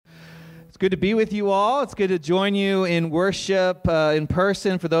good to be with you all. It's good to join you in worship in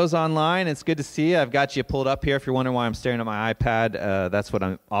person. For those online, it's good to see you. I've got you pulled up here. If you're wondering why I'm staring at my iPad, that's what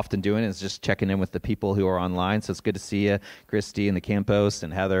I'm often doing, is just checking in with the people who are online. So it's good to see you, Christy and the Campos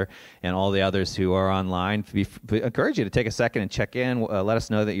and Heather and all the others who are online. We encourage you to take a second and check in. Let us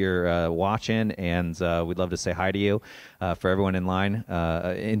know that you're watching, and we'd love to say hi to you. For everyone in line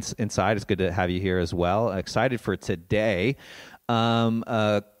inside, it's good to have you here as well. Excited for today.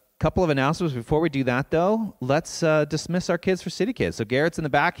 Couple of announcements before we do that, though. Let's dismiss our kids for City Kids. So Garrett's in the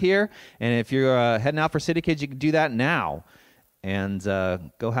back here, and if you're heading out for City Kids, you can do that now and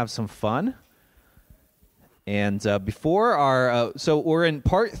go have some fun. And before our, so we're in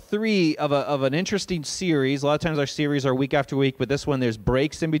part 3 of an interesting series. A lot of times our series are week after week, but this one there's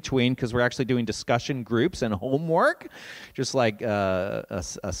breaks in between because we're actually doing discussion groups and homework, just like a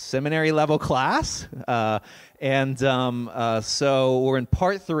seminary level class. So we're in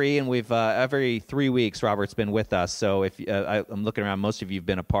part 3, and we've every 3 weeks Robert's been with us. So if I'm looking around, most of you have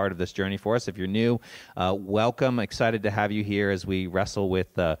been a part of this journey for us. If you're new, welcome. Excited to have you here as we wrestle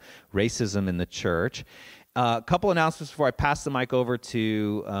with racism in the church. A couple announcements before I pass the mic over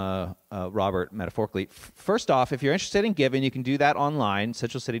to Robert, metaphorically. First off, if you're interested in giving, you can do that online,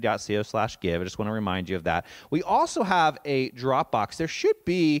 centralcity.co/give. I just want to remind you of that. We also have a Dropbox. There should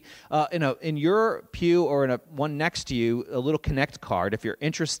be, in your pew or in one next to you, a little Connect card if you're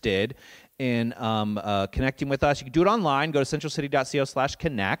interested in connecting with us. You can do it online. Go to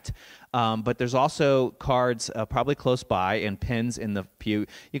centralcity.co/connect. But there's also cards probably close by and pins in the pew.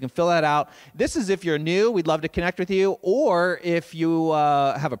 You can fill that out. This is if you're new. We'd love to connect with you. Or if you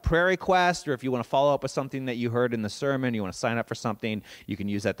have a prayer request, or if you want to follow up with something that you heard in the sermon, you want to sign up for something, you can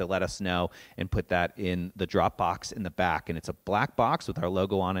use that to let us know and put that in the drop box in the back. And it's a black box with our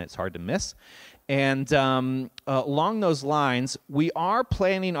logo on it. It's hard to miss. And along those lines, we are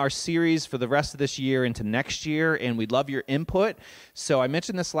planning our series for the rest of this year into next year, and we'd love your input. So I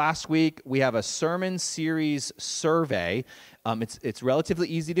mentioned this last week. We have a sermon series survey. It's relatively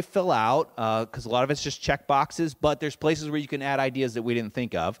easy to fill out because a lot of it's just check boxes, but there's places where you can add ideas that we didn't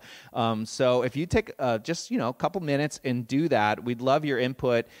think of. So if you take just a couple minutes and do that, we'd love your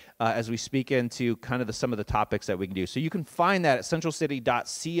input as we speak into kind of some of the topics that we can do. So you can find that at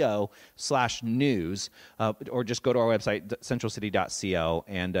centralcity.co/news, or just go to our website, centralcity.co,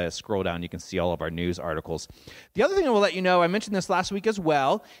 and scroll down. You can see all of our news articles. The other thing I will let you know, I mentioned this last week as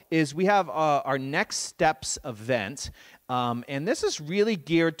well, is we have our Next Steps event. And this is really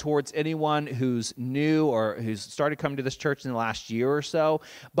geared towards anyone who's new or who's started coming to this church in the last year or so.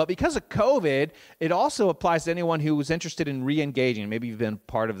 But because of COVID, it also applies to anyone who was interested in re-engaging. Maybe you've been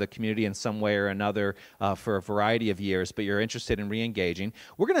part of the community in some way or another for a variety of years, but you're interested in re-engaging.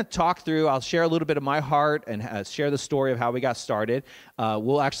 We're going to talk through, I'll share a little bit of my heart and share the story of how we got started.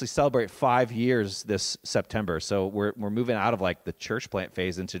 We'll actually celebrate 5 years this September. So we're moving out of like the church plant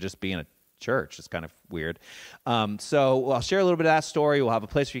phase into just being a church. It's kind of weird. So I'll share a little bit of that story. We'll have a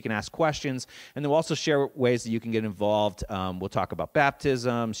place where you can ask questions, and then we'll also share ways that you can get involved. We'll talk about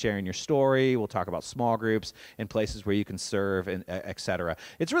baptism, sharing your story. We'll talk about small groups and places where you can serve, and et cetera.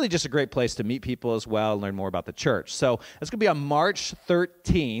 It's really just a great place to meet people as well and learn more about the church. So it's going to be on March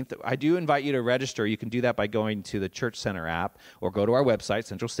 13th. I do invite you to register. You can do that by going to the Church Center app or go to our website,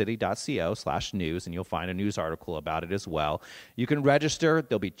 centralcity.co/news, and you'll find a news article about it as well. You can register.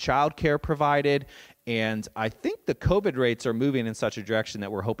 There'll be childcare provided, and I think the COVID rates are moving in such a direction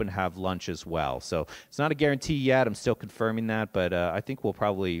that we're hoping to have lunch as well. So it's not a guarantee yet. I'm still confirming that, but I think we'll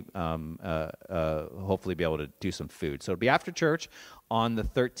probably hopefully be able to do some food. So it'll be after church on the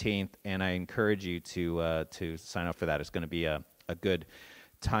 13th, and I encourage you to sign up for that. It's going to be a good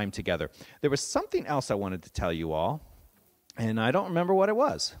time together. There was something else I wanted to tell you all, and I don't remember what it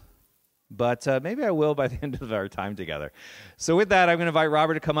was. But maybe I will by the end of our time together. So with that, I'm going to invite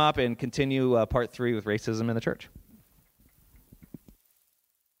Robert to come up and continue part 3 with racism in the church.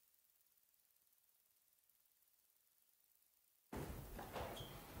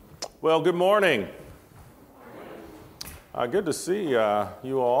 Well, good morning. Good to see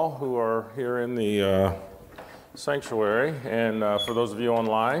you all who are here in the sanctuary. And for those of you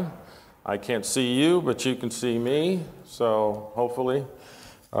online, I can't see you, but you can see me. So hopefully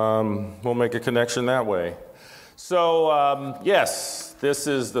we'll make a connection that way. So, yes, this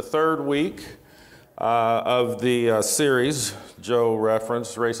is the 3rd week of the series Joe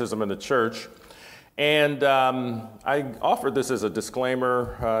referenced, Racism in the Church. And I offered this as a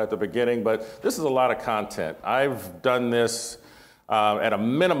disclaimer at the beginning, but this is a lot of content. I've done this, at a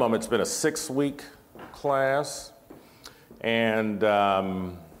minimum, it's been a 6-week class, and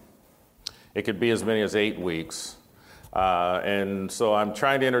it could be as many as 8 weeks. And so I'm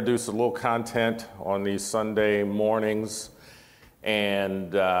trying to introduce a little content on these Sunday mornings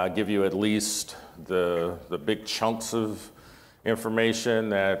and give you at least the big chunks of information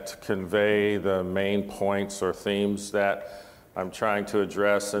that convey the main points or themes that I'm trying to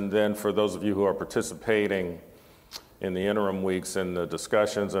address. And then for those of you who are participating in the interim weeks in the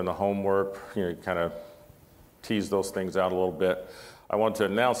discussions and the homework, kind of tease those things out a little bit. I want to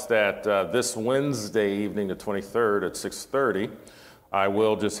announce that this Wednesday evening, the 23rd at 6:30, I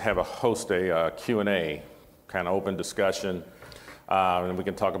will just have a Q&A, kind of open discussion. And we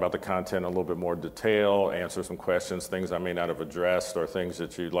can talk about the content in a little bit more detail, answer some questions, things I may not have addressed or things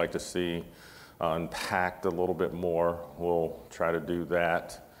that you'd like to see unpacked a little bit more. We'll try to do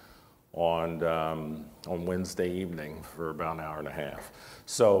that on Wednesday evening for about an hour and a half.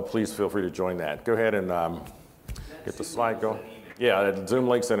 So please feel free to join that. Go ahead and get the slide going. Yeah, the Zoom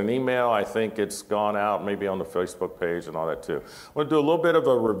link's in an email. I think it's gone out maybe on the Facebook page and all that too. I want to do a little bit of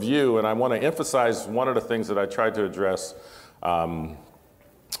a review, and I want to emphasize one of the things that I tried to address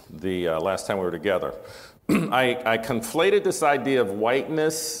the last time we were together. I conflated this idea of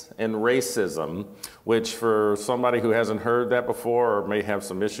whiteness and racism, which for somebody who hasn't heard that before or may have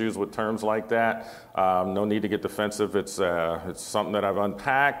some issues with terms like that, no need to get defensive. It's something that I've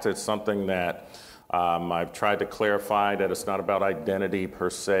unpacked. It's something that I've tried to clarify, that it's not about identity per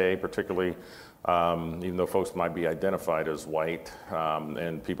se, particularly even though folks might be identified as white,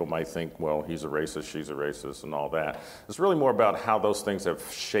 and people might think, well, he's a racist, she's a racist, and all that. It's really more about how those things have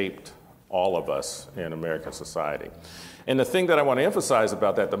shaped all of us in American society. And the thing that I want to emphasize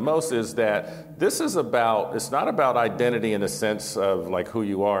about that the most is that it's not about identity in the sense of like who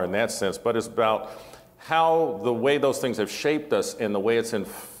you are in that sense, but it's about how the way those things have shaped us and the way it's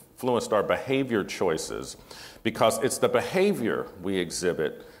influenced our behavior choices, because it's the behavior we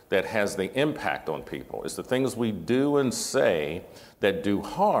exhibit that has the impact on people. It's the things we do and say that do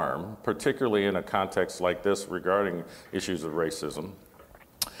harm, particularly in a context like this regarding issues of racism.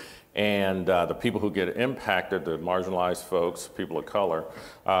 And the people who get impacted, the marginalized folks, people of color,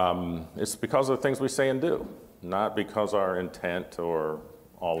 it's because of the things we say and do, not because our intent or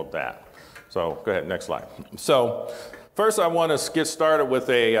all of that. So go ahead, next slide. So first I want to get started with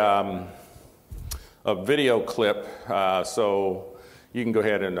a video clip. So you can go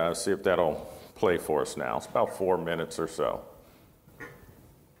ahead and see if that'll play for us now. It's about 4 minutes or so.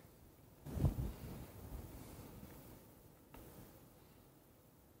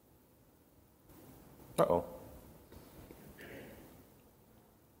 Uh-oh.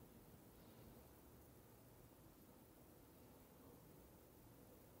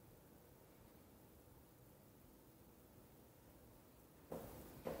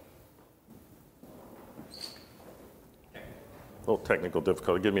 A little technical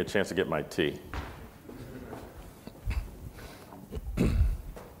difficulty. Give me a chance to get my tea.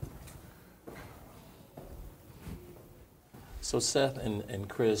 So Seth and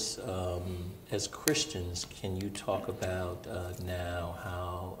Chris, as Christians, can you talk about now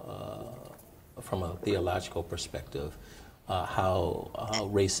how, from a theological perspective, how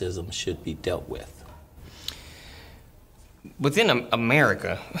racism should be dealt with? Within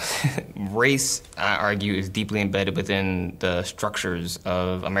America, race, I argue, is deeply embedded within the structures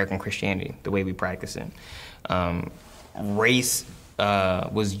of American Christianity, the way we practice it. Race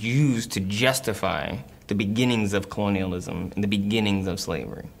was used to justify the beginnings of colonialism and the beginnings of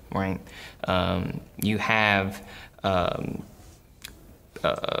slavery, right? You have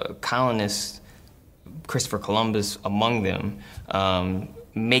colonists, Christopher Columbus among them,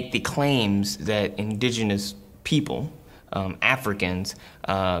 make the claims that indigenous people, Africans,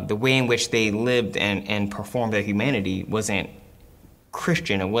 the way in which they lived and performed their humanity wasn't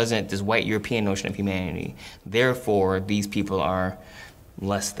Christian. It wasn't this white European notion of humanity. Therefore, these people are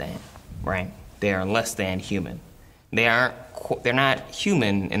less than, right? They are less than human. They're not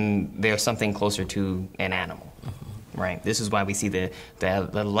human, and they're something closer to an animal, right? This is why we see the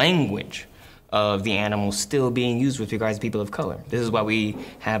language of the animal still being used with regards to people of color. This is why we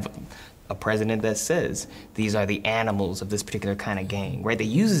have a president that says these are the animals of this particular kind of gang, right? That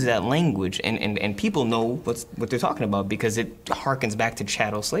uses that language, and people know what they're talking about because it harkens back to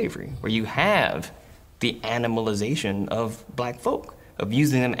chattel slavery, where you have the animalization of black folk, of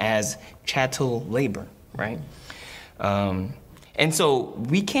using them as chattel labor, right? And so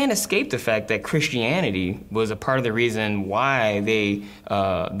we can't escape the fact that Christianity was a part of the reason why the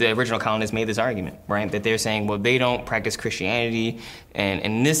original colonists made this argument, right? That they're saying, well, they don't practice Christianity, and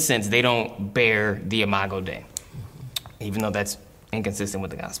in this sense, they don't bear the Imago Dei, even though that's inconsistent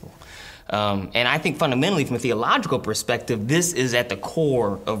with the gospel. And I think fundamentally, from a theological perspective, this is at the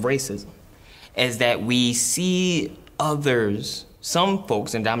core of racism, is that we see others, some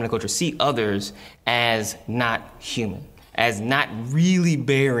folks in dominant culture see others as not human, as not really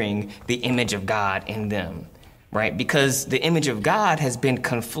bearing the image of God in them, right? Because the image of God has been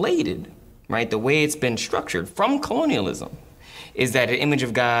conflated, right? The way it's been structured from colonialism is that the image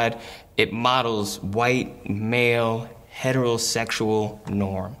of God, it models white, male, heterosexual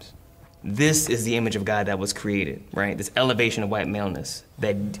norms. This is the image of God that was created, right? This elevation of white maleness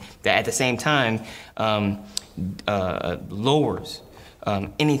that at the same time lowers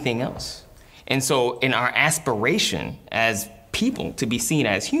anything else. And so in our aspiration as people to be seen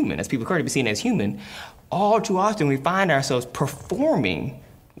as human, as people to be seen as human, all too often we find ourselves performing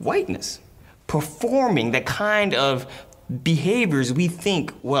whiteness, performing the kind of behaviors we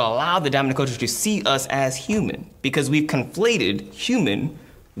think will allow the dominant culture to see us as human because we've conflated human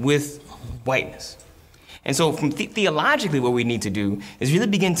with whiteness. And so from theologically what we need to do is really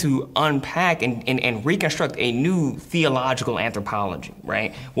begin to unpack and reconstruct a new theological anthropology,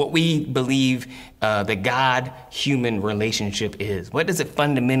 right? What we believe the God-human relationship is. What does it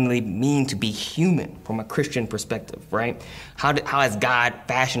fundamentally mean to be human from a Christian perspective, right? How has God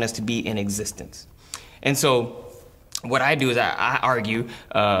fashioned us to be in existence? And so what I do is I argue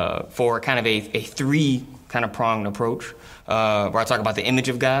for kind of a three kind of pronged approach where I talk about the image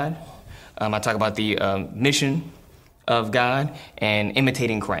of God, I talk about the mission of God and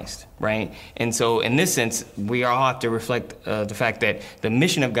imitating Christ, right? And so in this sense, we all have to reflect the fact that the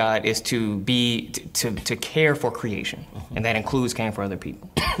mission of God is to care for creation, and that includes caring for other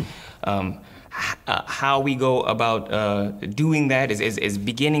people. How we go about doing that is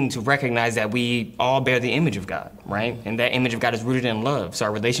beginning to recognize that we all bear the image of God, right? And that image of God is rooted in love. So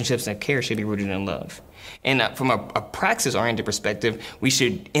our relationships and care should be rooted in love. And from a praxis-oriented perspective, we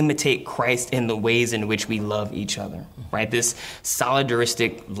should imitate Christ in the ways in which we love each other, right? This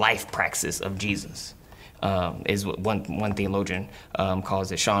solidaristic life praxis of Jesus is what one theologian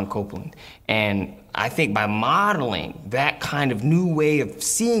calls it, Sean Copeland. And I think by modeling that kind of new way of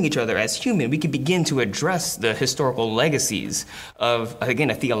seeing each other as human, we can begin to address the historical legacies of, again,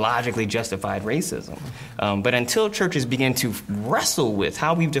 a theologically justified racism. But until churches begin to wrestle with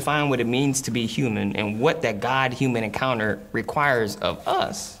how we've defined what it means to be human and what that God-human encounter requires of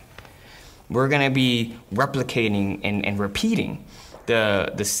us, we're going to be replicating and repeating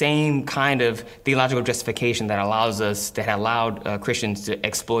the same kind of theological justification that allowed Christians to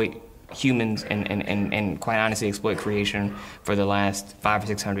exploit humans and quite honestly exploit creation for the last 500 or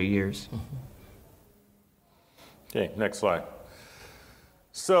 600 years. Okay, next slide.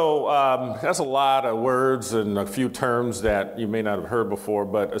 So that's a lot of words and a few terms that you may not have heard before,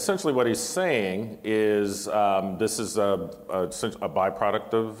 but essentially what he's saying is this is a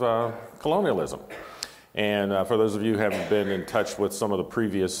byproduct of colonialism. And for those of you who haven't been in touch with some of the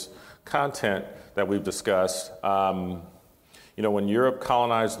previous content that we've discussed, when Europe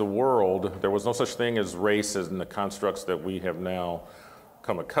colonized the world, there was no such thing as race in the constructs that we have now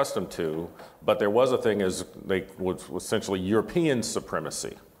come accustomed to, but there was a thing as was essentially European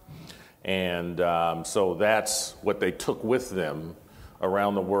supremacy. And so that's what they took with them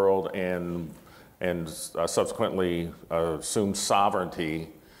around the world and subsequently assumed sovereignty,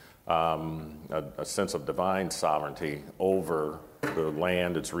 a sense of divine sovereignty over the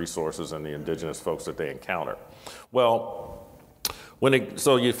land, its resources, and the indigenous folks that they encounter. Well,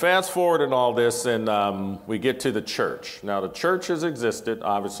 so you fast forward in all this, and we get to the church. Now, the church has existed,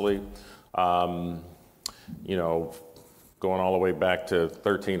 obviously, going all the way back to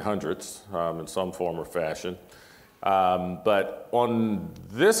 1300s in some form or fashion. But on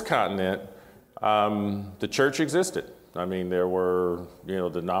this continent, the church existed. I mean, there were,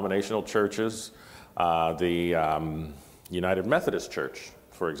 denominational churches, the United Methodist Church,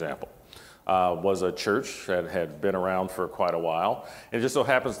 for example. Was a church that had been around for quite a while. And it just so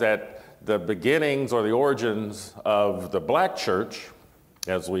happens that the beginnings or the origins of the black church,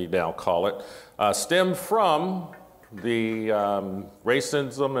 as we now call it, stem from the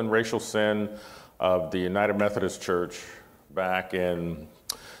racism and racial sin of the United Methodist Church back in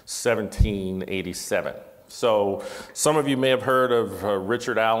 1787. So some of you may have heard of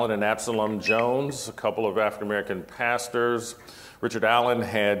Richard Allen and Absalom Jones, a couple of African-American pastors. Richard Allen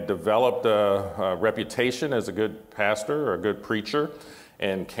had developed a reputation as a good pastor or a good preacher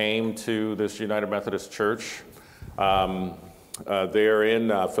and came to this United Methodist Church there in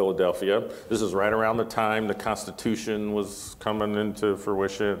Philadelphia. This is right around the time the Constitution was coming into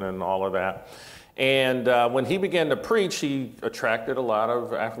fruition and all of that. And when he began to preach, he attracted a lot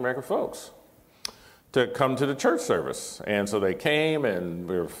of African-American folks. to come to the church service. And so they came, and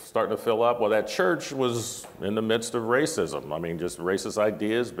we were starting to fill up. Well, that church was in the midst of racism. I mean, just racist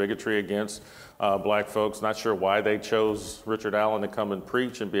ideas, bigotry against black folks. Not sure why they chose Richard Allen to come and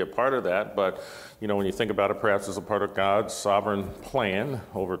preach and be a part of that. But, you know, when you think about it, perhaps it's a part of God's sovereign plan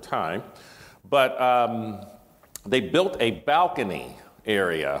over time. But they built a balcony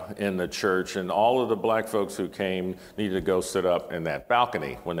area in the church, and all of the black folks who came needed to go sit up in that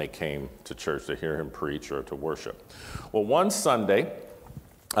balcony when they came to church to hear him preach or to worship. Well, one Sunday,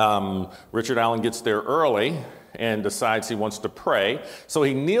 Richard Allen gets there early and decides he wants to pray. So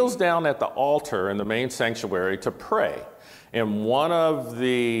he kneels down at the altar in the main sanctuary to pray. And one of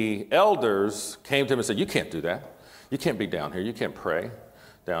the elders came to him and said, "You can't do that. You can't be down here. You can't pray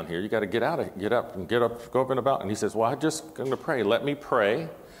down here. You got to get up, go up and about." And he says, "Well, I'm just going to pray. Let me pray.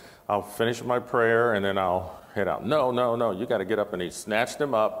 I'll finish my prayer and then I'll head out." No, you got to get up. And he snatched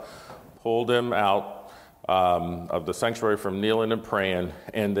him up, pulled him out of the sanctuary from kneeling and praying.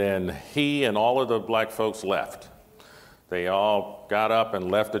 And then he and all of the black folks left. They all got up and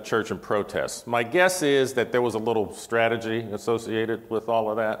left the church in protest. My guess is that there was a little strategy associated with all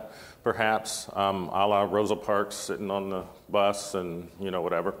of that, perhaps, a la Rosa Parks sitting on the bus and, you know,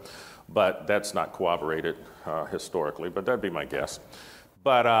 whatever. But that's not corroborated historically, but that'd be my guess.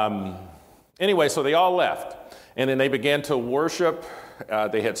 But anyway, so they all left. And then they began to worship.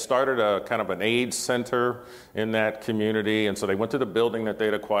 They had started a kind of an AIDS center in that community, and so they went to the building that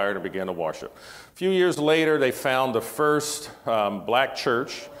they'd acquired and began to worship. A few years later, they found the first black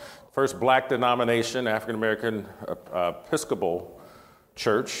church, first black denomination, African American Episcopal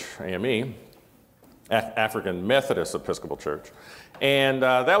Church, AME, African Methodist Episcopal Church. And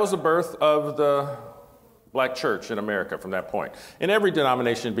that was the birth of the black church in America from that point. And every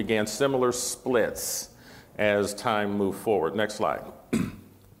denomination began similar splits as time moved forward. Next slide.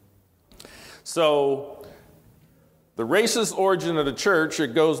 So the racist origin of the church,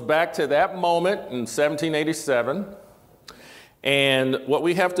 it goes back to that moment in 1787. And what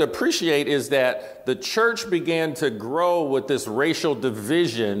we have to appreciate is that the church began to grow with this racial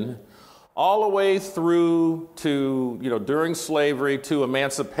division all the way through to, you know, during slavery to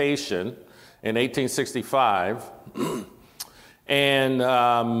emancipation in 1865. And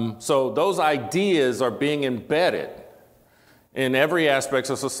so those ideas are being embedded in every aspect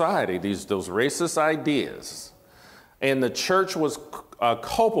of society, those racist ideas. And the church was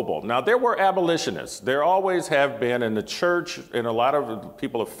culpable. Now, there were abolitionists. There always have been, and the church and a lot of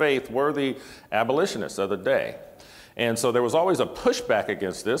people of faith were the abolitionists of the day. And so there was always a pushback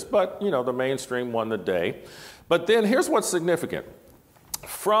against this, but, you know, the mainstream won the day. But then here's what's significant.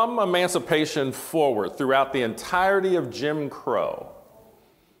 From emancipation forward, throughout the entirety of Jim Crow,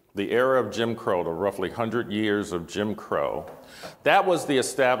 the era of Jim Crow, the roughly 100 years of Jim Crow, that was the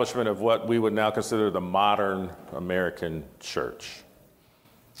establishment of what we would now consider the modern American church.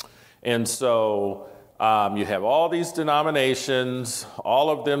 And so you have all these denominations, all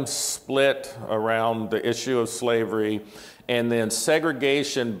of them split around the issue of slavery, and then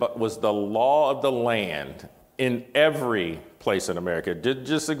segregation was the law of the land in every place in America. It didn't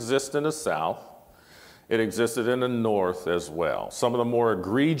just exist in the South. It existed in the North as well. Some of the more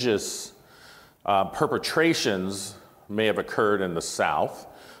egregious perpetrations may have occurred in the South,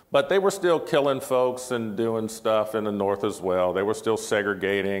 but they were still killing folks and doing stuff in the North as well. They were still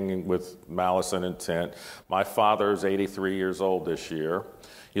segregating with malice and intent. My father's 83 years old this year.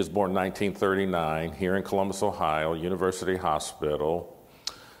 He was born in 1939 here in Columbus, Ohio, University Hospital,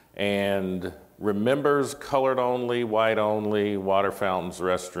 and remembers colored only, white only, water fountains,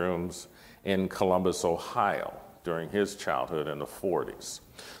 restrooms in Columbus, Ohio during his childhood in the 40s.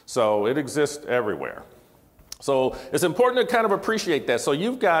 So it exists everywhere. So it's important to kind of appreciate that. So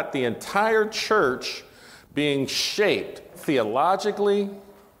you've got the entire church being shaped theologically,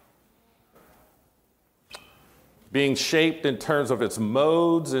 being shaped in terms of its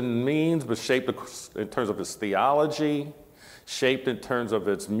modes and means, but shaped in terms of its theology, shaped in terms of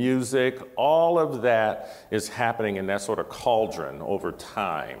its music. All of that is happening in that sort of cauldron over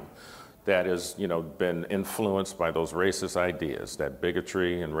time that has, you know, been influenced by those racist ideas, that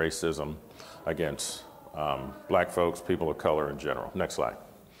bigotry and racism against black folks, people of color in general. Next slide.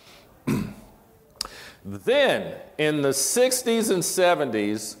 Then, in the 60s and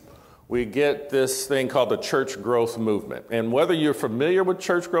 70s, we get this thing called the church growth movement. And whether you're familiar with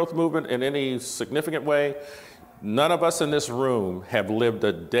church growth movement in any significant way, none of us in this room have lived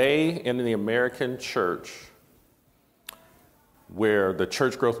a day in the American church where the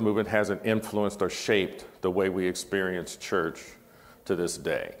church growth movement hasn't influenced or shaped the way we experience church to this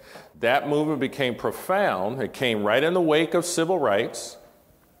day. That movement became profound. It came right in the wake of civil rights.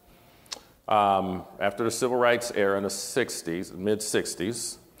 after the Civil Rights era in the 60s,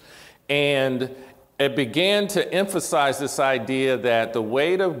 mid-60s. And it began to emphasize this idea that the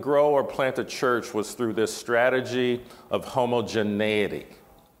way to grow or plant a church was through this strategy of homogeneity.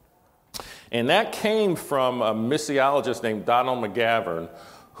 And that came from a missiologist named Donald McGavran,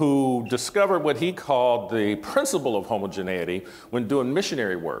 who discovered what he called the principle of homogeneity when doing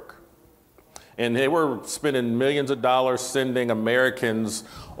missionary work. And they were spending millions of dollars sending Americans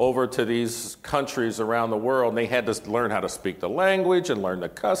over to these countries around the world, and they had to learn how to speak the language and learn the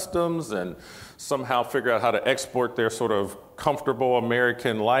customs and somehow figure out how to export their sort of comfortable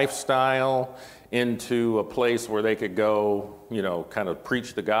American lifestyle into a place where they could go, kind of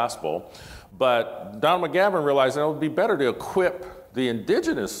preach the gospel. But Don McGavran realized that it would be better to equip the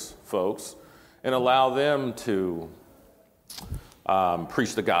indigenous folks and allow them to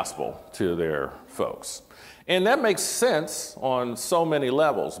preach the gospel to their folks. And that makes sense on so many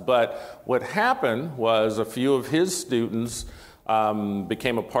levels. But what happened was a few of his students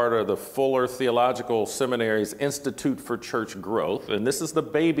became a part of the Fuller Theological Seminary's Institute for Church Growth. And this is the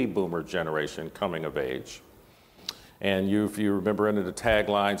baby boomer generation coming of age. And if you remember any of the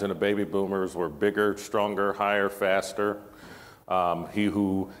taglines in the baby boomers were bigger, stronger, higher, faster. He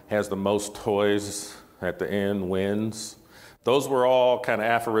who has the most toys at the end wins. Those were all kind of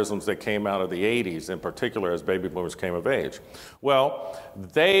aphorisms that came out of the 80s, in particular as baby boomers came of age. Well,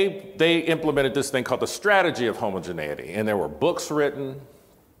 they implemented this thing called the strategy of homogeneity, and there were books written.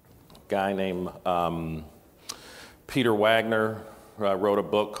 A guy named Peter Wagner wrote a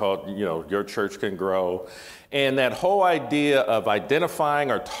book called, Your Church Can Grow. And that whole idea of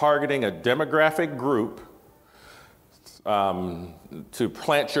identifying or targeting a demographic group to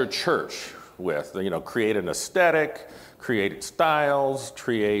plant your church with, create an aesthetic, create styles,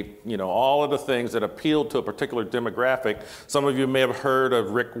 create, all of the things that appeal to a particular demographic. Some of you may have heard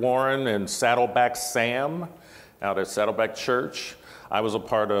of Rick Warren and Saddleback Sam out at Saddleback Church. I was a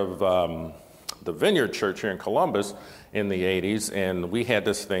part of the Vineyard Church here in Columbus in the 80s, and we had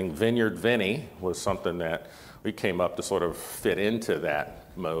this thing, Vineyard Vinny was something that we came up to sort of fit into that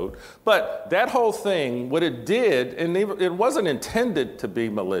mode. But that whole thing, what it did, and it wasn't intended to be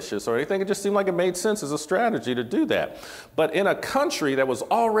malicious or anything, it just seemed like it made sense as a strategy to do that. But in a country that was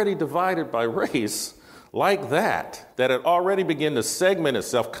already divided by race like that had already begun to segment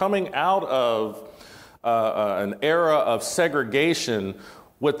itself, coming out of an era of segregation,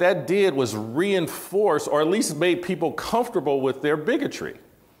 what that did was reinforce, or at least made people comfortable with their bigotry.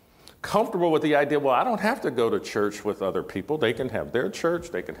 Comfortable with the idea, well, I don't have to go to church with other people. They can have their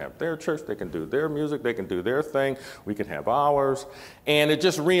church, they can have their church, they can do their music, they can do their thing, we can have ours. And it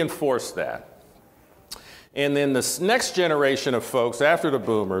just reinforced that. And then this next generation of folks after the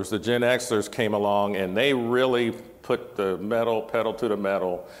boomers, the Gen Xers, came along and they really put the pedal to the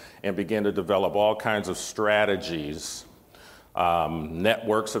metal and began to develop all kinds of strategies,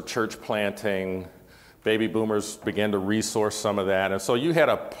 networks of church planting. Baby boomers began to resource some of that. And so you had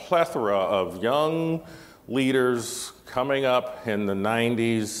a plethora of young leaders coming up in the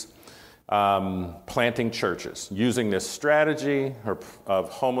 90s planting churches, using this strategy of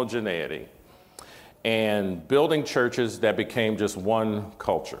homogeneity and building churches that became just one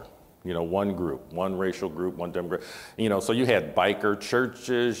culture, one group, one racial group, one demographic. So you had biker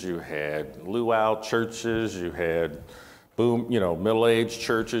churches, you had luau churches, you had middle-aged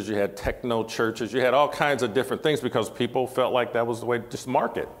churches, you had techno churches, you had all kinds of different things because people felt like that was the way to just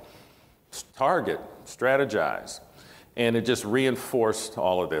market, target, strategize. And it just reinforced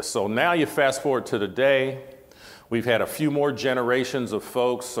all of this. So now you fast forward to today, we've had a few more generations of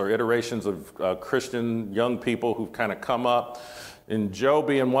folks or iterations of Christian young people who've kind of come up. And Joe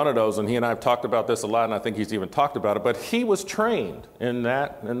being one of those, and he and I have talked about this a lot, and I think he's even talked about it, but he was trained in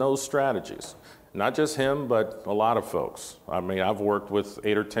those strategies. Not just him, but a lot of folks. I mean, I've worked with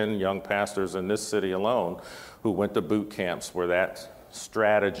 8 or 10 young pastors in this city alone who went to boot camps where that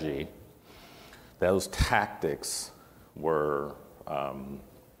strategy, those tactics were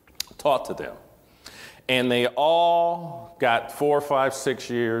taught to them. And they all got 4, 5, 6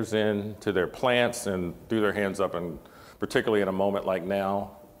 years into their plants and threw their hands up, and particularly in a moment like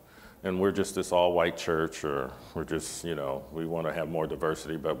now, and we're just this all-white church, or we're just, we want to have more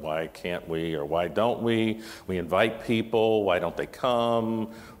diversity, but why can't we, or why don't we? We invite people, why don't they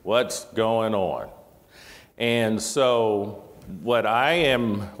come? What's going on? And so what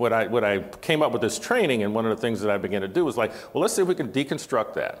I came up with this training, and one of the things that I began to do was like, well, let's see if we can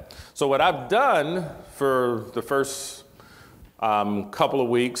deconstruct that. So what I've done for the first couple of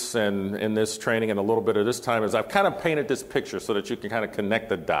weeks and in this training and a little bit of this time is I've kind of painted this picture so that you can kind of connect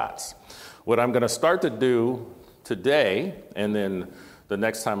the dots. What I'm going to start to do today and then the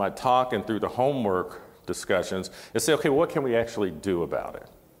next time I talk and through the homework discussions is say, okay, what can we actually do about it?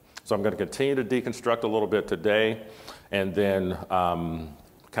 So I'm going to continue to deconstruct a little bit today and then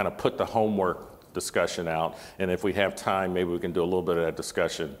kind of put the homework discussion out. And if we have time, maybe we can do a little bit of that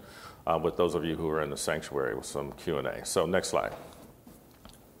discussion with those of you who are in the sanctuary with some Q&A. So next slide.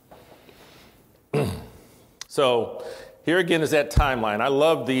 So here again is that timeline. I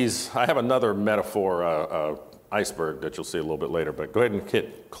love these. I have another metaphor, iceberg, that you'll see a little bit later, but go ahead and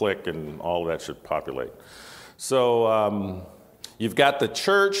hit click and all of that should populate. So you've got the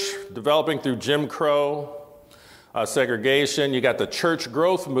church developing through Jim Crow segregation. You got the church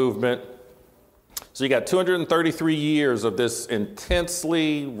growth movement. So you got 233 years of this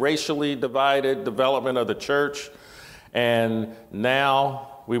intensely racially divided development of the church. And now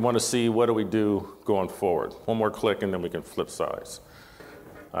we want to see what do we do going forward. One more click and then we can flip sides.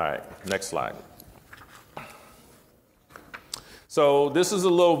 All right, next slide. So this is a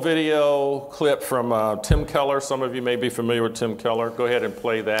little video clip from Tim Keller. Some of you may be familiar with Tim Keller. Go ahead and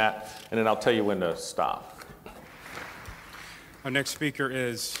play that, and then I'll tell you when to stop. Our next speaker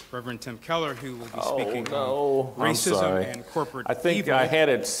is Reverend Tim Keller, who will be speaking on racism and corporate evil. I think I had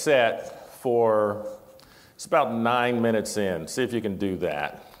it set for, it's about 9 minutes in. See if you can do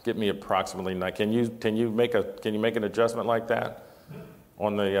that. Get me approximately 9. Can you make an adjustment like that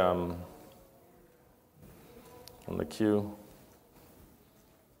on the cue?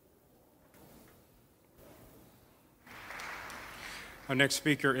 Our next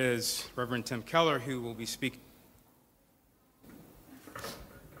speaker is Reverend Tim Keller, who will be speaking.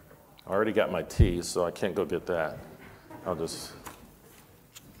 I already got my tea, so I can't go get that. I'll just...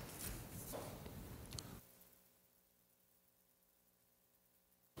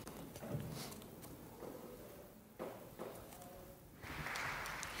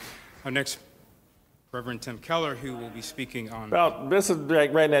 Our next, Reverend Tim Keller, who will be speaking on... Well, this is right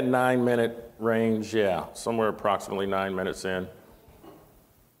in that 9-minute range, yeah, somewhere approximately 9 minutes in.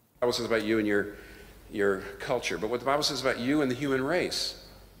 The Bible says about you and your culture, but what the Bible says about you and the human race.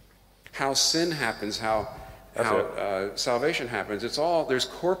 How sin happens, how salvation happens, there's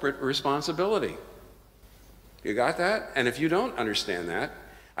corporate responsibility. You got that? And if you don't understand that,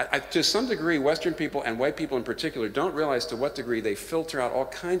 to some degree, Western people and white people in particular don't realize to what degree they filter out all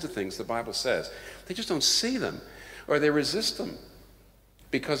kinds of things the Bible says. They just don't see them, or they resist them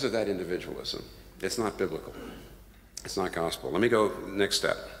because of that individualism. It's not biblical. It's not gospel. Let me go next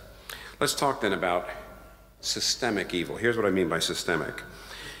step. Let's talk then about systemic evil. Here's what I mean by systemic.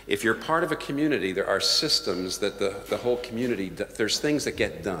 If you're part of a community, there are systems that the whole community, there's things that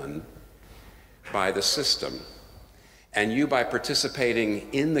get done by the system. And you, by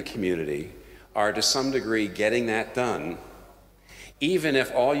participating in the community, are to some degree getting that done, even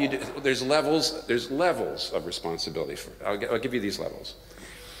if all you do, there's levels of responsibility. I'll give you these levels.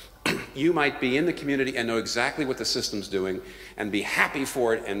 You might be in the community and know exactly what the system's doing and be happy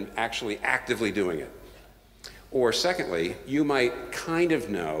for it and actually actively doing it. Or secondly, you might kind of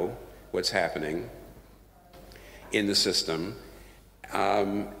know what's happening in the system,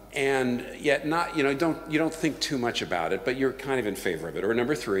 and yet not, you don't think too much about it, but you're kind of in favor of it. Or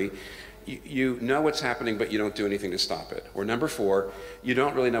number three, you know what's happening, but you don't do anything to stop it. Or number four, you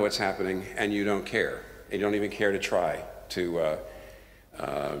don't really know what's happening and you don't care. And you don't even care to try to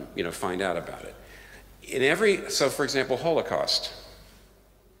find out about it. So for example, Holocaust.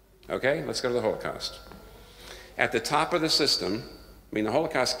 Okay, let's go to the Holocaust. At the top of the system, the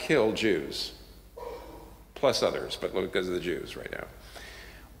Holocaust killed Jews, plus others, but because of the Jews right now.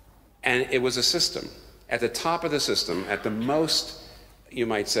 And it was a system. At the top of the system, at the most, you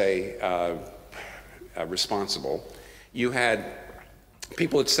might say, responsible, you had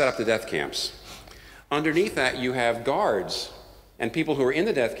people that set up the death camps. Underneath that, you have guards and people who were in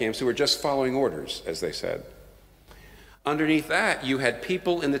the death camps who were just following orders, as they said. Underneath that, you had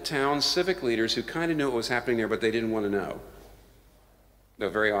people in the town, civic leaders, who kind of knew what was happening there, but they didn't want to know. Though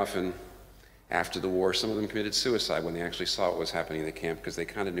very often, after the war, some of them committed suicide when they actually saw what was happening in the camp, because they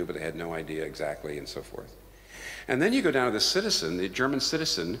kind of knew, but they had no idea exactly, and so forth. And then you go down to the citizen, the German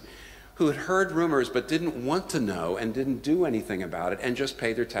citizen, who had heard rumors but didn't want to know and didn't do anything about it and just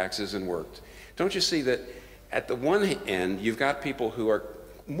paid their taxes and worked. Don't you see that at the one end, you've got people who are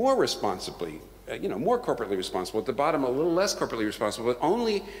more responsibly, more corporately responsible. At the bottom, a little less corporately responsible, but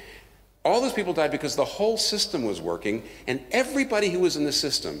only all those people died because the whole system was working, and everybody who was in the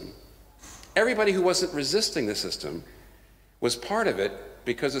system, everybody who wasn't resisting the system, was part of it,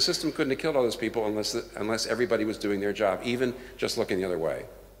 because the system couldn't have killed all those people unless everybody was doing their job, even just looking the other way.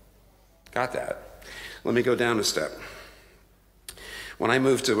 Got that? Let me go down a step. When I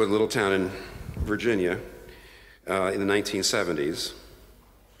moved to a little town in Virginia in the 1970s,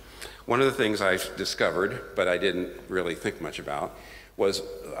 One of the things I discovered, but I didn't really think much about, was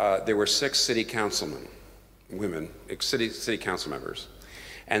there were 6 city councilmen, women, city council members,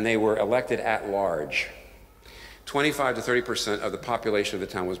 and they were elected at large. 25 to 30% of the population of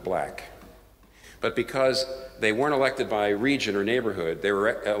the town was black. But because they weren't elected by region or neighborhood, they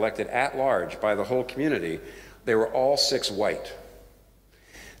were elected at large by the whole community, they were all 6 white.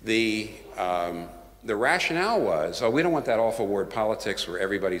 The rationale was, we don't want that awful word politics where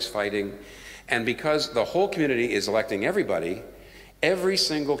everybody's fighting. And because the whole community is electing everybody, every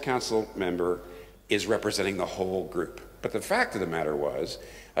single council member is representing the whole group. But the fact of the matter was,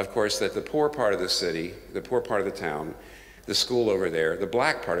 of course, that the poor part of the city, the poor part of the town, the school over there, the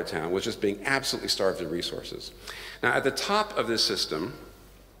black part of town was just being absolutely starved of resources. Now, at the top of this system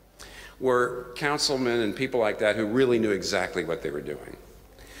were councilmen and people like that who really knew exactly what they were doing.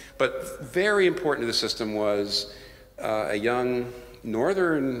 But very important to the system was a young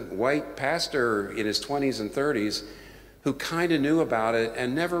northern white pastor in his 20s and 30s who kind of knew about it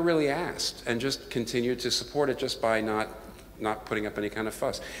and never really asked and just continued to support it just by not putting up any kind of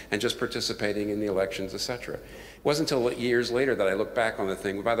fuss and just participating in the elections, etc. It wasn't until years later that I looked back on the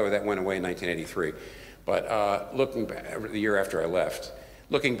thing. By the way, that went away in 1983. But looking back, the year after I left,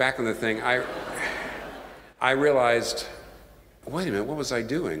 looking back on the thing, I realized, wait a minute, what was I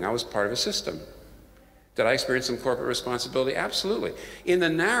doing? I was part of a system. Did I experience some corporate responsibility? Absolutely. In the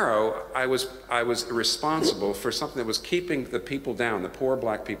narrow, I was responsible for something that was keeping the people down, the poor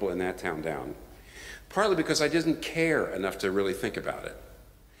black people in that town down, partly because I didn't care enough to really think about it.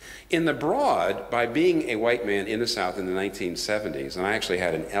 In the broad, by being a white man in the South in the 1970s, and I actually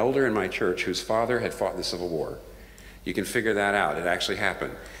had an elder in my church whose father had fought in the Civil War. You can figure that out. It actually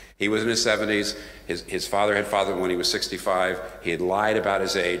happened. He was in his 70s. His father had fathered him when he was 65. He had lied about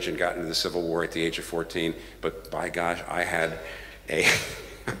his age and got into the Civil War at the age of 14. But by gosh, I had a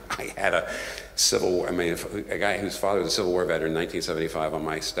Civil War. I mean, a guy whose father was a Civil War veteran in 1975 on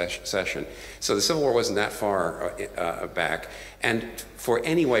my session. So the Civil War wasn't that far back. And for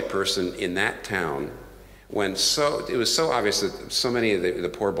any white person in that town, it was so obvious that so many of the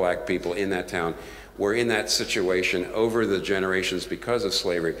poor black people in that town were in that situation over the generations because of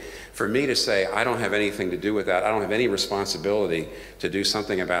slavery. For me to say, I don't have anything to do with that, I don't have any responsibility to do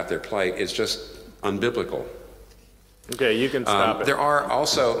something about their plight, is just unbiblical. Okay, you can stop it. There are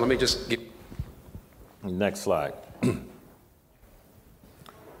also, let me just give... Next slide.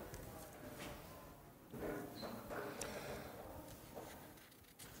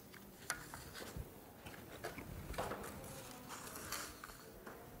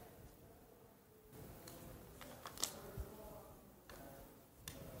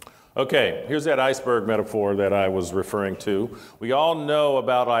 Okay, here's that iceberg metaphor that I was referring to. We all know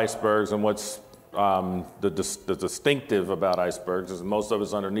about icebergs, and what's the distinctive about icebergs is most of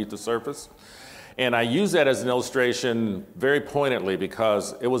it's underneath the surface. And I use that as an illustration very poignantly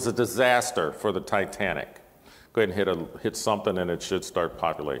because it was a disaster for the Titanic. Go ahead and hit something and it should start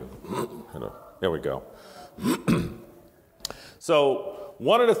populating. There we go. So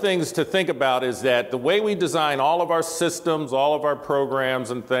one of the things to think about is that the way we design all of our systems, all of our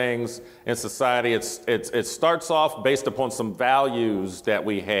programs and things in society, it starts off based upon some values that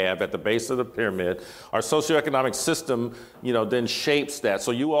we have at the base of the pyramid. Our socioeconomic system, then shapes that.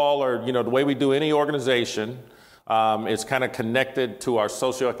 So you all are, the way we do any organization, is kind of connected to our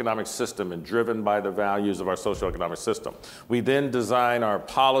socioeconomic system and driven by the values of our socioeconomic system. We then design our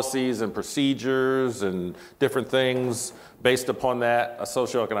policies and procedures and different things based upon that, a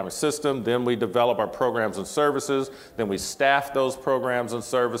socioeconomic system. Then we develop our programs and services. Then we staff those programs and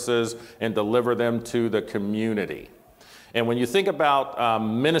services and deliver them to the community. And when you think about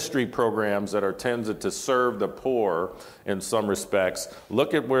ministry programs that are tended to serve the poor in some respects,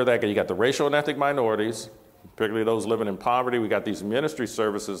 look at where you got the racial and ethnic minorities, particularly those living in poverty. We got these ministry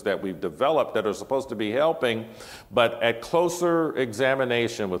services that we've developed that are supposed to be helping, but at closer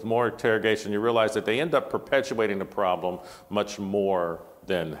examination with more interrogation, you realize that they end up perpetuating the problem much more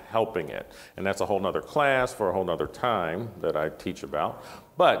than helping it. And that's a whole nother class for a whole nother time that I teach about.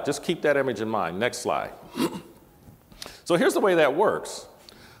 But just keep that image in mind. Next slide. So here's the way that works.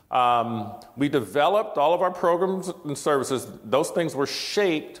 We developed all of our programs and services. Those things were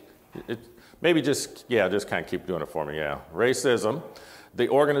shaped. Maybe just kind of keep doing it for me, yeah. Racism. The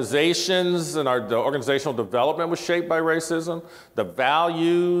organizations and the organizational development was shaped by racism. The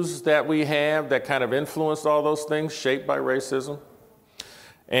values that we have that kind of influenced all those things, shaped by racism.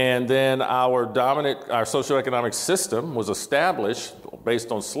 And then our socioeconomic system was established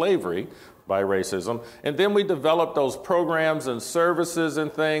based on slavery by racism. And then we developed those programs and services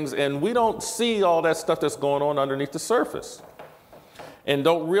and things, and we don't see all that stuff that's going on underneath the surface. and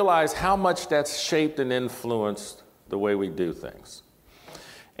don't realize how much that's shaped and influenced the way we do things.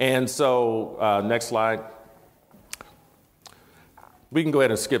 And so, next slide. We can go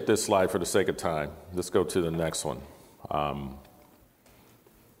ahead and skip this slide for the sake of time. Let's go to the next one.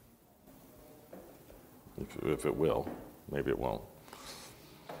 If it will, maybe it won't.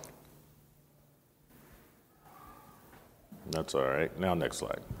 That's all right. Now, next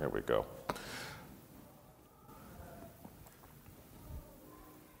slide. Here we go.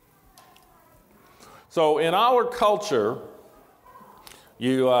 So in our culture,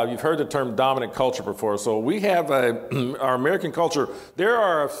 you've heard the term dominant culture before. So we have our American culture,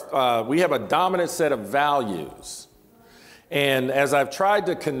 we have a dominant set of values. And as I've tried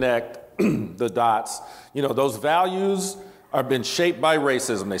to connect the dots, those values have been shaped by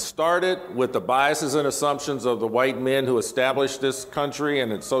racism. They started with the biases and assumptions of the white men who established this country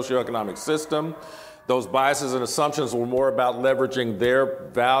and its socioeconomic system. Those biases and assumptions were more about leveraging their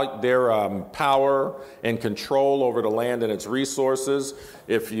power and control over the land and its resources.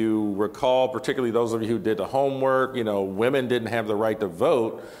 If you recall, particularly those of you who did the homework, women didn't have the right to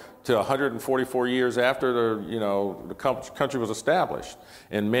vote till 144 years after the country was established,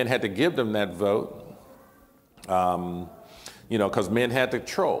 and men had to give them that vote. Because men had to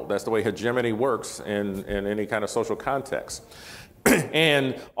control. That's the way hegemony works in any kind of social context.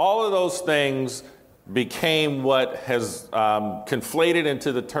 And all of those things became what has conflated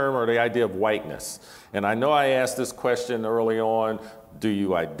into the term or the idea of whiteness. And I know I asked this question early on, do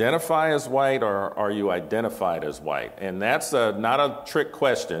you identify as white or are you identified as white? And that's not a trick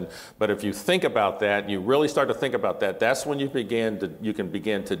question, but if you think about that, you really start to think about that, that's when you can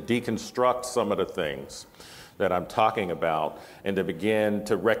begin to deconstruct some of the things that I'm talking about and to begin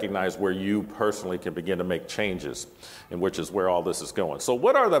to recognize where you personally can begin to make changes, and which is where all this is going. So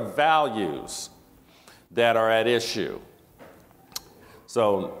what are the values that are at issue?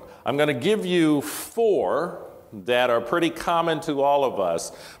 So I'm going to give you 4 that are pretty common to all of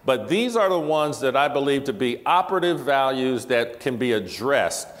us, but these are the ones that I believe to be operative values that can be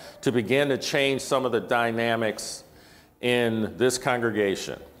addressed to begin to change some of the dynamics in this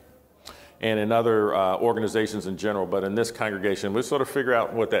congregation and in other organizations in general, but in this congregation, we sort of figure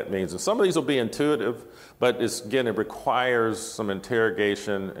out what that means. And some of these will be intuitive, but it requires some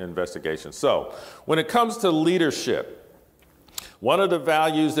interrogation, investigation. So when it comes to leadership, one of the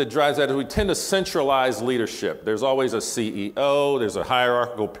values that drives that is we tend to centralize leadership. There's always a CEO, there's a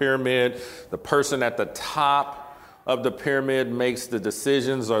hierarchical pyramid. The person at the top of the pyramid makes the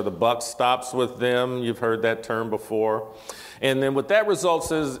decisions, or the buck stops with them. You've heard that term before. And then what that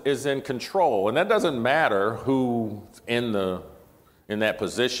results is in control. And that doesn't matter who's in that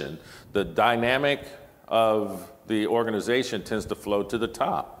position. The dynamic of the organization tends to flow to the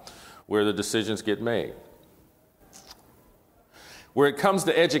top, where the decisions get made. Where it comes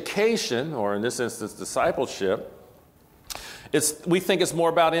to education, or in this instance, discipleship, we think it's more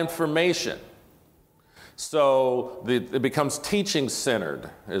about information. So it becomes teaching centered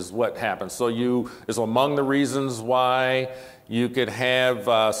is what happens. So is among the reasons why you could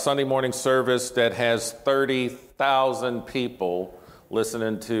have Sunday morning service that has 30,000 people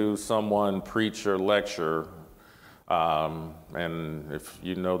listening to someone preach or lecture. And if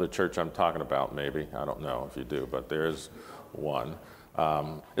you know the church I'm talking about, maybe, I don't know if you do, but there's one.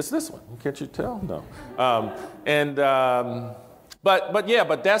 It's this one. Can't you tell? No.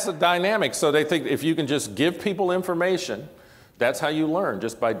 But that's a dynamic. So they think if you can just give people information, that's how you learn,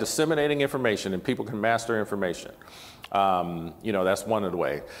 just by disseminating information, and people can master information. That's one of the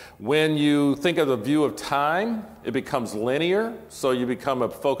ways. When you think of the view of time, it becomes linear. So you become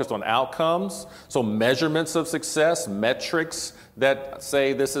focused on outcomes. So measurements of success, metrics that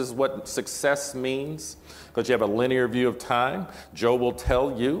say this is what success means, because you have a linear view of time. Joe will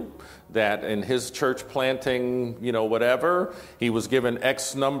tell you that in his church planting, whatever, he was given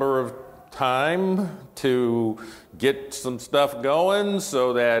X number of time to get some stuff going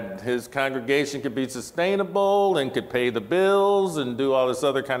so that his congregation could be sustainable and could pay the bills and do all this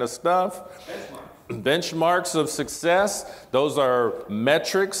other kind of stuff. Benchmarks of success, those are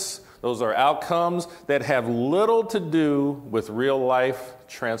metrics, those are outcomes that have little to do with real life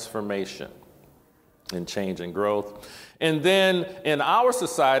transformation and change and growth. And then in our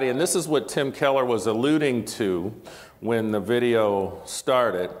society, and this is what Tim Keller was alluding to when the video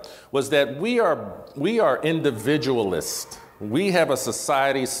started, was that we are individualist. We have a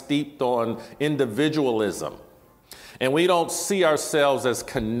society steeped on individualism. And we don't see ourselves as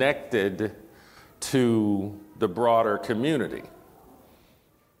connected to the broader community.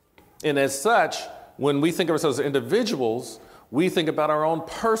 And as such, when we think of ourselves as individuals, we think about our own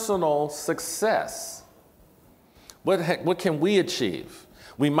personal success. What can we achieve?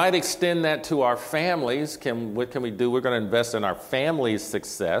 We might extend that to our families. What can we do? We're going to invest in our family's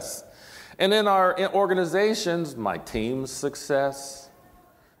success. And in our organizations, my team's success,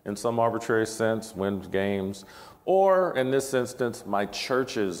 in some arbitrary sense, win games. Or in this instance, my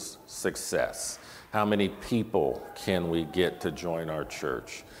church's success. How many people can we get to join our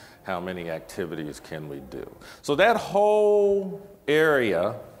church? How many activities can we do? So that whole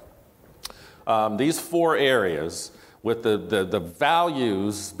area, these 4 areas, with the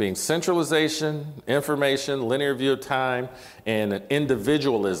values being centralization, information, linear view of time, and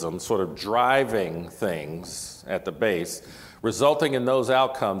individualism sort of driving things at the base, resulting in those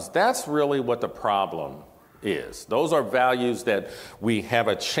outcomes, that's really what the problem is. Those are values that we have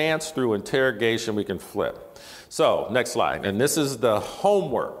a chance through interrogation we can flip. So, next slide. And this is the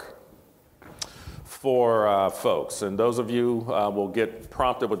homework for folks. And those of you will get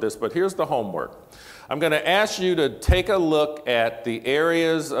prompted with this, but here's the homework. I'm going to ask you to take a look at the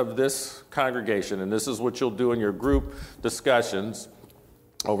areas of this congregation, and this is what you'll do in your group discussions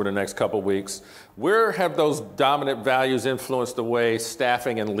over the next couple weeks. Where have those dominant values influenced the way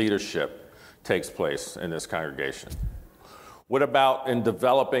staffing and leadership takes place in this congregation? What about in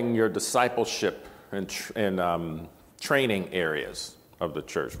developing your discipleship and training areas of the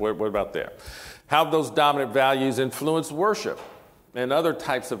church? What about there? How have those dominant values influenced worship and other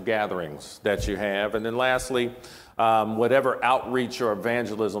types of gatherings that you have? And then lastly, whatever outreach or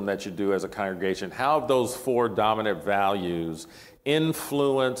evangelism that you do as a congregation, how have those 4 dominant values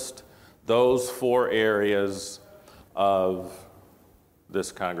influenced those 4 areas of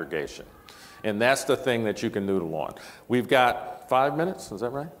this congregation? And that's the thing that you can noodle on. We've got 5 minutes, is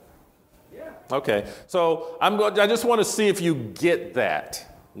that right? Yeah. Okay, so I just want to see if you get that,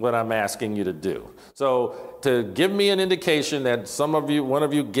 what I'm asking you to do. So to give me an indication that one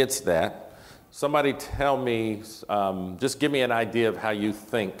of you gets that, somebody tell me, just give me an idea of how you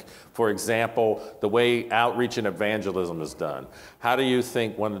think, for example, the way outreach and evangelism is done. How do you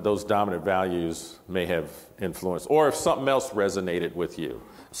think one of those dominant values may have influenced, or if something else resonated with you,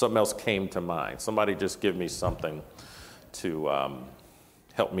 something else came to mind? Somebody just give me something to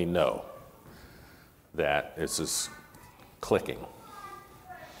help me know that this is clicking.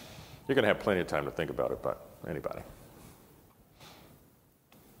 You're going to have plenty of time to think about it, but anybody?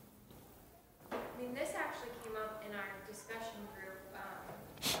 I mean, this actually came up in our discussion group,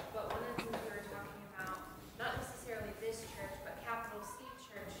 but one of the things we were talking about, not necessarily this church, but Capital C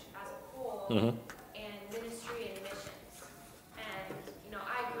Church as a whole, and ministry and missions. And,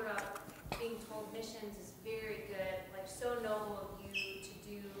 I grew up being told missions is very good, like so noble of you to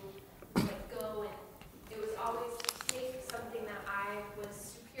do, like go, and it was always take something that I was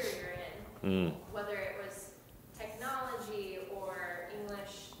superior in, whether it was technology or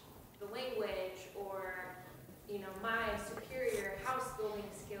English, the language, or my superior house building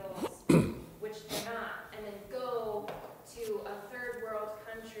skills, which they're not, and then go to a third world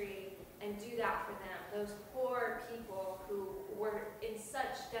country and do that for them, those poor people who were in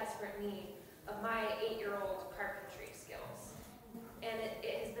such desperate need of my 8-year-old carpentry skills. And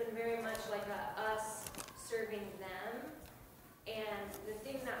it has been very much like us serving them. And the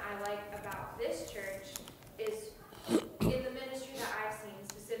thing that I like about this church is in the ministry that I've seen,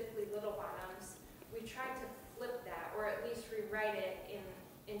 specifically Little Bottoms, we tried to flip that, or at least rewrite it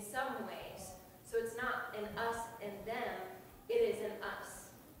in some ways. So it's not an us and them, it is an us.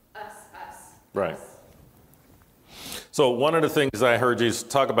 Right. So one of the things I heard you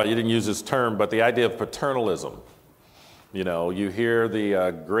talk about, you didn't use this term, but the idea of paternalism. You hear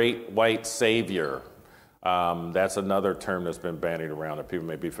the great white savior. That's another term that's been bandied around that people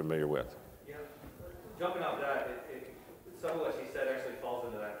may be familiar with. Yeah, jumping off that, some of what she said actually falls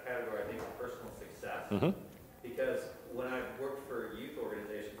into that category, I think, of personal success. Because when I've worked for youth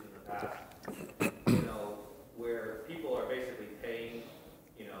organizations in the past, where people are basically paying,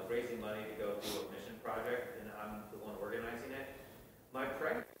 raising money to go do a mission project, and I'm the one organizing it, my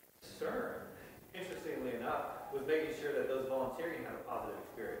primary concern, interestingly enough, was making sure that those volunteering had a positive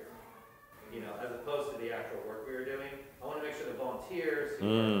experience. As opposed to the actual work we were doing. I want to make sure the volunteers who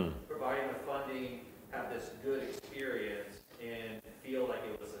are providing the funding have this good experience and feel like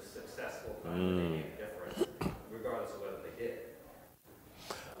it was a successful time and they made a difference, regardless of whether they did.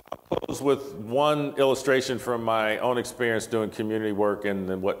 I'll close with one illustration from my own experience doing community work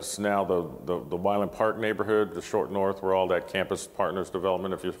in what's now the Wyland Park neighborhood, the short north, where all that Campus Partners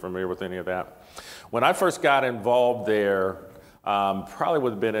development, if you're familiar with any of that. When I first got involved there, probably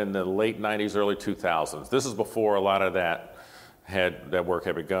would have been in the late 90s, early 2000s. This is before a lot of that work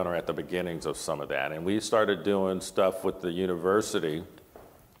had begun, or at the beginnings of some of that. And we started doing stuff with the university.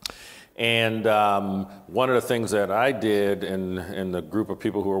 And one of the things that I did in the group of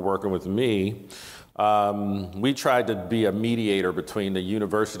people who were working with me, we tried to be a mediator between the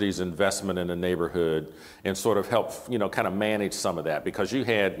university's investment in the neighborhood and sort of help, kind of manage some of that, because you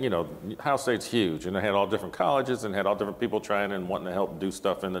had, Ohio State's huge, and they had all different colleges and had all different people trying and wanting to help do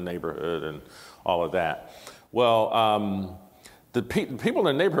stuff in the neighborhood and all of that. Well, the people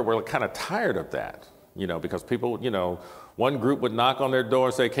in the neighborhood were kind of tired of that, because people, one group would knock on their door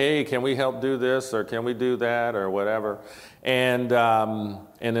and say, hey, can we help do this, or can we do that, or whatever? And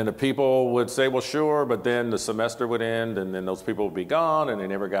then the people would say, well, sure, but then the semester would end, and then those people would be gone, and they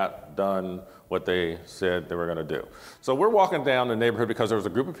never got done what they said they were going to do. So we're walking down the neighborhood because there was a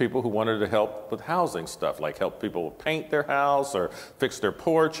group of people who wanted to help with housing stuff, like help people paint their house or fix their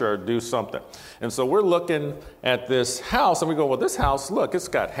porch or do something. And so we're looking at this house, and we go, well, this house, look, it's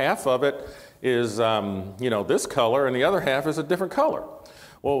got half of it is, this color, and the other half is a different color.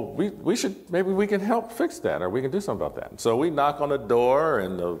 Well, maybe we can help fix that, or we can do something about that. So we knock on the door,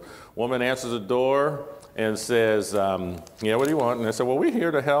 and the woman answers the door and says, what do you want? And I said, well, we're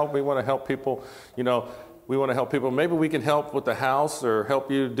here to help. We want to help people, we want to help people. Maybe we can help with the house or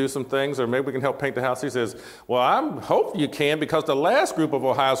help you do some things, or maybe we can help paint the house. He says, well, I hope you can, because the last group of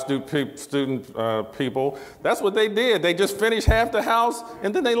Ohio student people, that's what they did. They just finished half the house,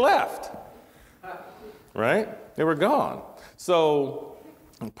 and then they left. Right? They were gone. So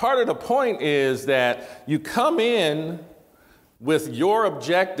part of the point is that you come in with your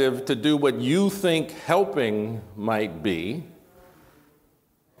objective to do what you think helping might be,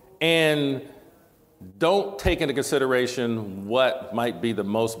 and don't take into consideration what might be the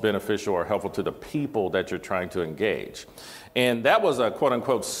most beneficial or helpful to the people that you're trying to engage. And that was a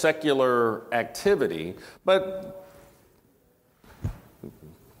quote-unquote secular activity, but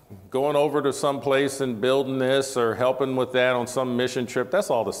going over to some place and building this or helping with that on some mission trip, that's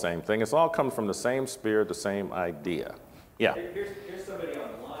all the same thing. It's all coming from the same spirit, the same idea. Yeah. Here's somebody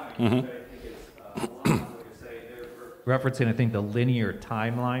online that I think is along what you're saying. They're Referencing, I think, the linear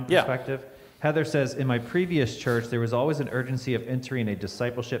timeline perspective. Heather says, in my previous church, there was always an urgency of entering a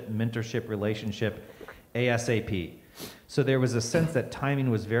discipleship, mentorship relationship ASAP. So there was a sense that timing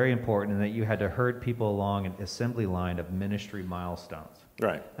was very important and that you had to herd people along an assembly line of ministry milestones.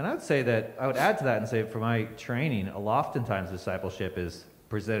 Right. And I would add to that and say, for my training, oftentimes discipleship is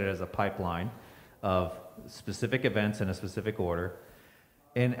presented as a pipeline of specific events in a specific order.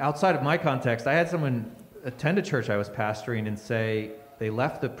 And outside of my context, I had someone attend a church I was pastoring and say they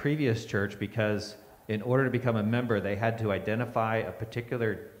left the previous church because in order to become a member, they had to identify a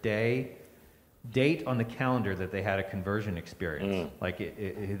particular date on the calendar that they had a conversion experience. Like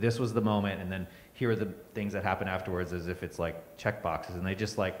this was the moment, and then here are the things that happen afterwards, as if it's like check boxes. And they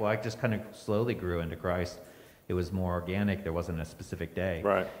just I just kind of slowly grew into Christ. It was more organic. There wasn't a specific day.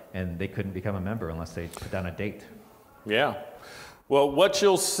 Right. And they couldn't become a member unless they put down a date. Yeah. Well, what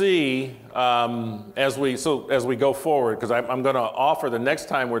you'll see as we go forward, because I'm going to offer, the next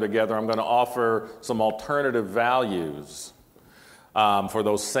time we're together, I'm going to offer some alternative values for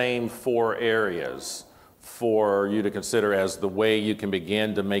those same 4 areas for you to consider as the way you can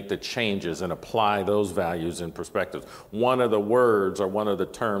begin to make the changes and apply those values and perspectives. One of the words or one of the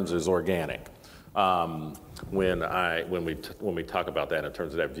terms is organic. When we talk about that in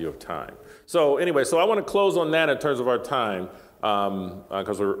terms of that view of time. So anyway, I want to close on that in terms of our time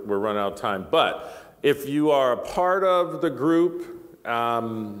because we're running out of time. But if you are a part of the group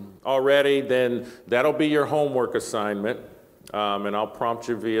already, then that'll be your homework assignment, and I'll prompt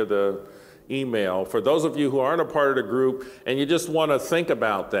you via the email. For those of you who aren't a part of the group and you just want to think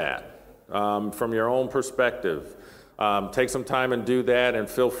about that from your own perspective, take some time and do that, and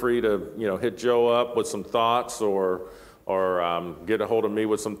feel free to hit Joe up with some thoughts or get a hold of me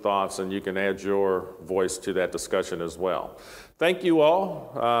with some thoughts, and you can add your voice to that discussion as well. Thank you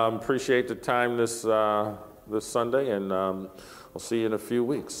all. Appreciate the time this Sunday, and I'll see you in a few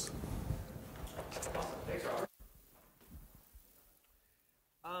weeks.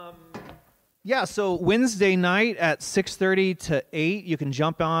 Yeah, so Wednesday night at 6:30 to 8, you can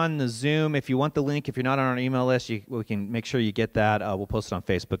jump on the Zoom. If you want the link, if you're not on our email list, we can make sure you get that. We'll post it on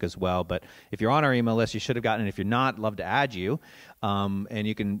Facebook as well. But if you're on our email list, you should have gotten it. If you're not, love to add you. And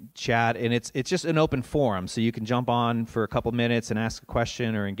you can chat. And it's just an open forum, so you can jump on for a couple minutes and ask a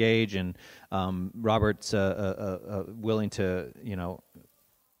question or engage. And Robert's willing to,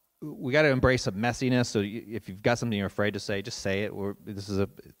 we got to embrace some messiness. So if you've got something you're afraid to say, just say it.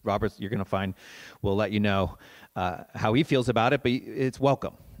 Robert, you're going to find, we'll let you know how he feels about it, but it's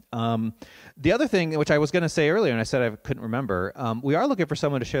welcome. The other thing, which I was going to say earlier, and I said I couldn't remember, we are looking for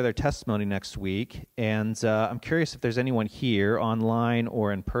someone to share their testimony next week, and I'm curious if there's anyone here, online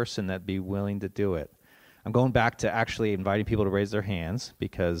or in person, that'd be willing to do it. I'm going back to actually inviting people to raise their hands,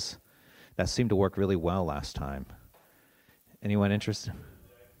 because that seemed to work really well last time. Anyone interested?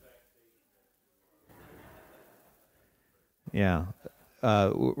 Yeah.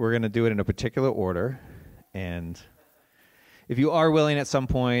 We're going to do it in a particular order, and if you are willing at some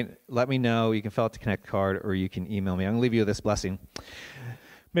point, let me know. You can fill out the Connect card, or you can email me. I'm going to leave you with this blessing.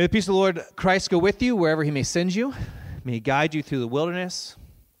 May the peace of the Lord Christ go with you wherever he may send you. May he guide you through the wilderness,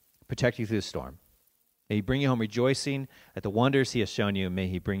 protect you through the storm. May he bring you home rejoicing at the wonders he has shown you. May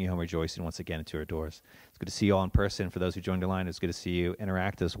he bring you home rejoicing once again into our doors. It's good to see you all in person. For those who joined the line, it's good to see you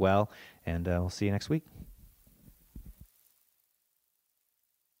interact as well. And we'll see you next week.